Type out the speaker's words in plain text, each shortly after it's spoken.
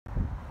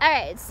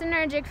Alright,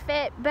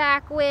 Synergikfit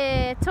back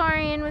with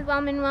Torian with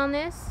Wellman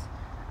Wellness,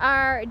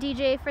 our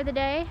DJ for the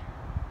day,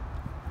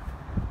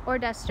 or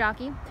desk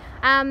jockey.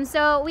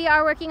 So we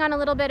are working on a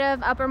little bit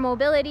of upper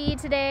mobility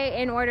today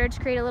in order to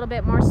create a little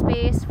bit more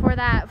space for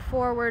that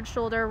forward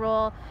shoulder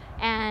roll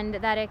and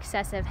that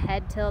excessive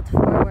head tilt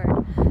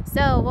forward.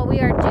 So what we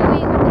are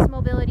doing with this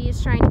mobility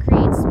is trying to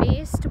create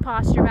space to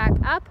posture back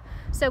up,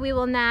 so we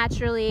will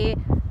naturally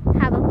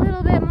have a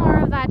little bit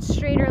more of that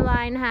straighter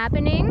line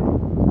happening.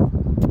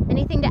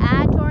 Anything to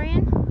add,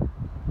 Torian?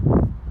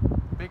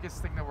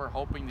 Biggest thing that we're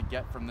hoping to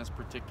get from this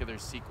particular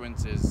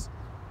sequence is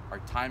our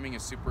timing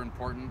is super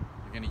important.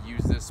 You're going to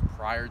use this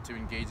prior to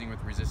engaging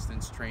with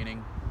resistance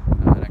training.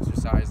 An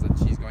exercise that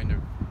she's going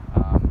to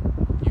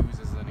use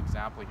as an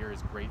example here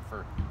is great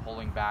for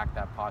pulling back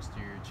that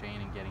posterior chain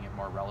and getting it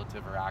more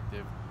relative or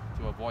active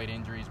to avoid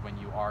injuries when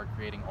you are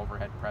creating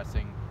overhead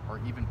pressing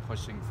or even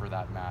pushing for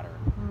that matter.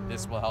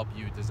 This will help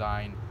you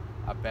design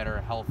a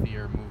better,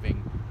 healthier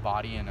moving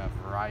body in a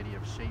variety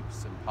of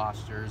shapes and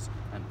postures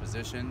and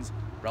positions.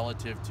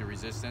 Relative to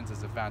resistance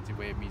is a fancy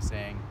way of me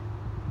saying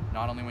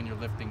not only when you're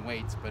lifting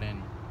weights, but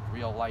in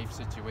real life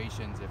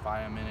situations. If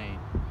I am in a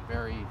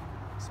very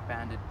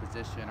expanded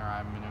position, or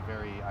I'm in a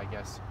very, I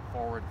guess,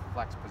 forward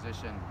flex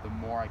position, the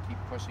more I keep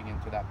pushing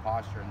into that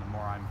posture and the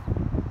more I'm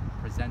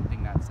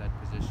presenting that said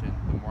position,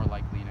 the more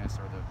likeliness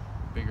or the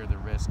bigger the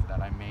risk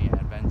that I may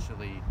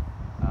eventually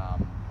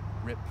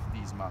rip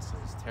these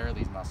muscles, tear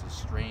these muscles,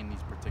 strain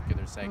these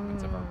particular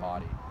segments of our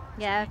body.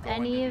 Yeah, if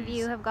any of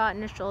you have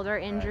gotten a shoulder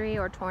injury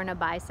or torn a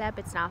bicep,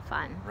 it's not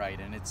fun. Right,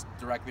 and it's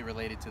directly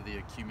related to the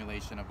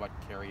accumulation of what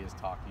Carrie is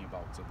talking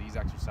about. So these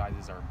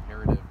exercises are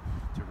imperative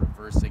to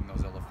reversing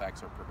those ill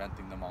effects or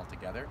preventing them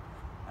altogether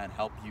and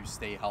help you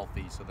stay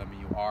healthy. So then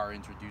when you are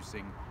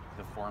introducing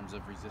the forms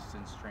of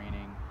resistance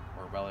training,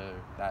 or whether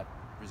that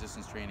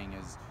resistance training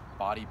is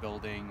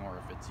bodybuilding or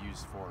if it's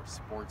used for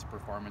sports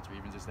performance or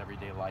even just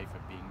everyday life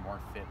of being more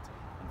fit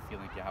and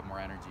feeling like you have more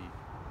energy,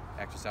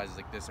 exercises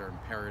like this are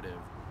imperative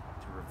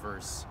to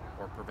reverse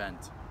or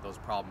prevent those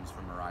problems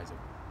from arising.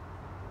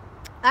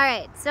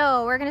 Alright,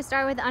 so we're going to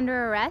start with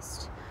under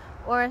arrest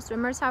or a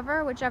swimmer's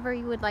hover, whichever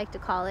you would like to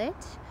call it.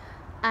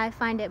 I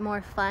find it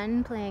more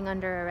fun playing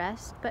under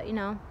arrest, but you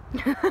know,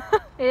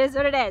 it is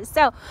what it is.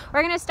 So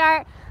we're going to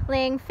start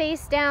laying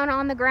face down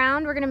on the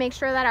ground. We're going to make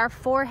sure that our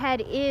forehead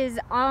is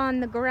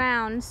on the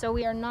ground so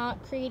we are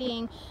not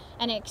creating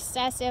an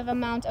excessive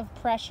amount of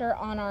pressure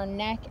on our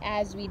neck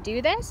as we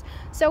do this.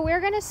 So we're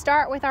going to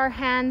start with our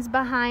hands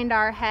behind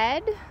our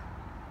head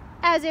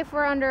as if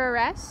we're under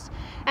arrest.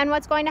 And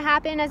what's going to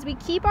happen as we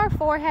keep our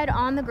forehead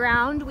on the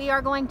ground, we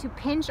are going to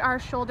pinch our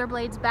shoulder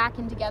blades back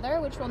in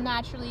together, which will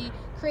naturally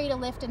create a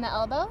lift in the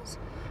elbows.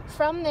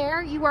 From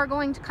there, you are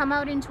going to come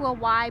out into a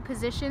Y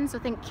position, so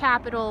think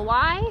capital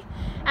Y.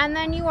 And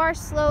then you are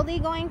slowly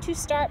going to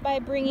start by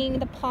bringing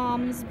the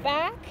palms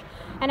back.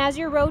 And as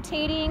you're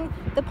rotating,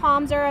 the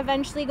palms are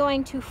eventually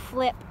going to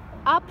flip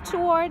up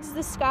towards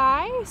the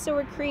sky. So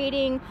we're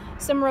creating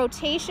some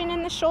rotation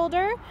in the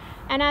shoulder.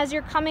 And as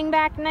you're coming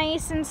back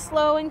nice and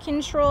slow and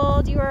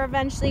controlled, you are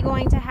eventually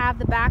going to have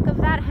the back of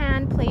that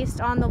hand placed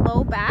on the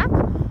low back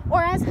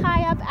or as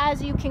high up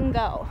as you can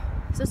go.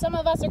 So some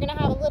of us are going to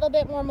have a little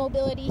bit more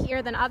mobility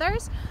here than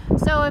others.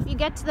 So if you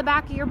get to the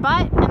back of your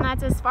butt and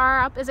that's as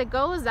far up as it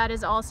goes, that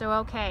is also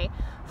okay.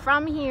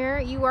 From here,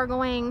 you are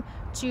going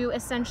to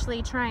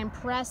essentially try and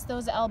press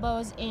those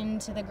elbows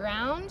into the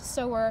ground.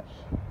 So we're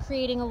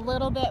creating a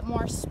little bit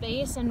more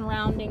space and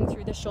rounding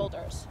through the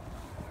shoulders.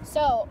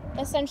 So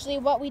essentially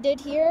what we did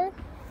here,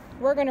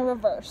 we're going to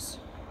reverse.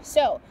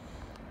 So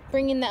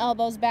bringing the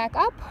elbows back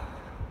up,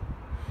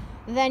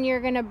 then you're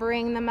going to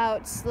bring them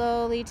out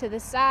slowly to the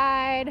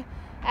side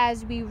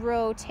as we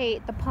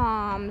rotate the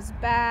palms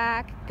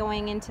back,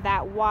 going into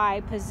that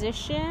Y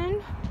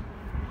position.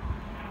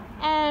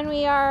 And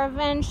we are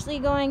eventually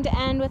going to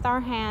end with our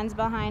hands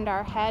behind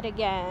our head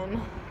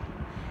again.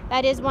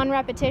 That is one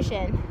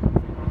repetition.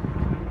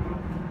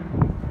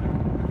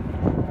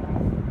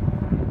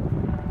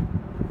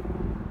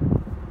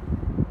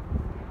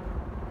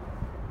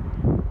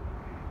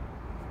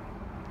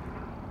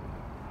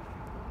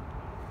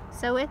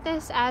 So with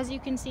this, as you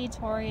can see,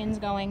 Torian's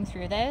going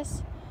through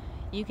this.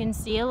 You can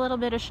see a little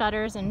bit of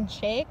shudders and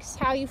shakes.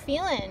 How you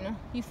feeling?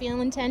 You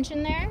feeling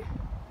tension there?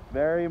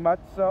 Very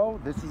much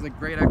so. This is a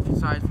great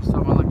exercise for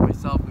someone like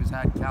myself who's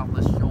had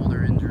countless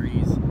shoulder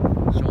injuries,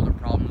 shoulder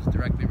problems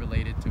directly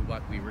related to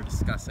what we were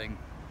discussing.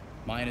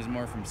 Mine is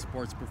more from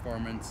sports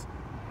performance,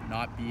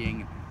 not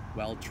being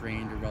well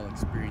trained or well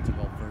experienced or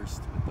well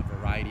versed with the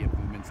variety of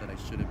movements that I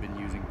should have been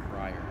using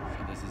prior.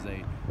 So this is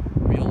a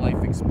real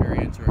life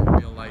experience or a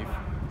real life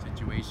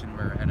situation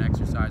where an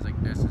exercise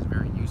like this is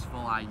very useful.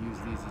 I use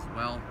these as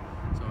well.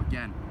 So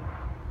again,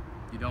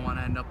 you don't want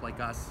to end up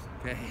like us,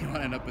 okay? You want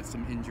to end up with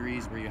some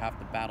injuries where you have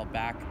to battle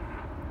back.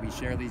 We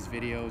share these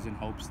videos in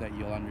hopes that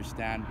you'll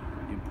understand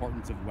the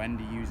importance of when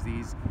to use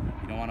these.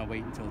 You don't want to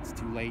wait until it's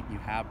too late and you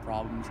have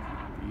problems.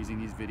 If you're using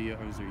these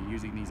videos or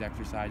using these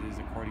exercises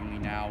accordingly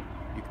now,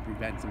 you can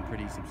prevent some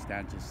pretty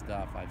substantial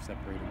stuff. I've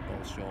separated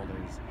both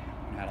shoulders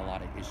and had a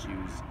lot of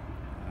issues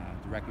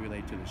directly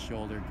related to the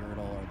shoulder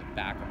girdle or the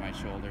back of my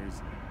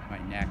shoulders, my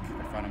neck,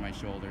 the front of my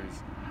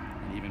shoulders,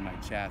 and even my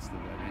chest.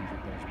 I've injured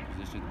those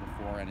positions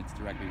before, and it's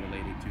directly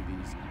related to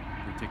these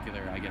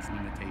particular, I guess,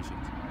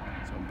 limitations.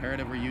 So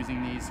imperative we're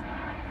using these.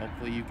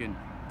 Hopefully you can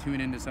tune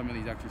into some of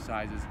these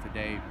exercises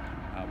today.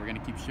 We're going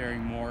to keep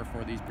sharing more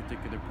for these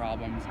particular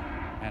problems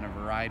and a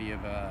variety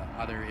of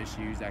other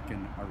issues that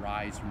can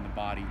arise from the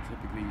body,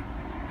 typically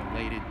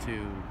related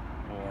to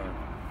or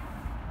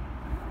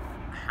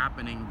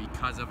happening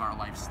because of our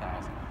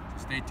lifestyles.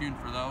 So stay tuned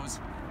for those.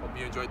 Hope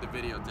you enjoyed the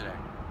video today.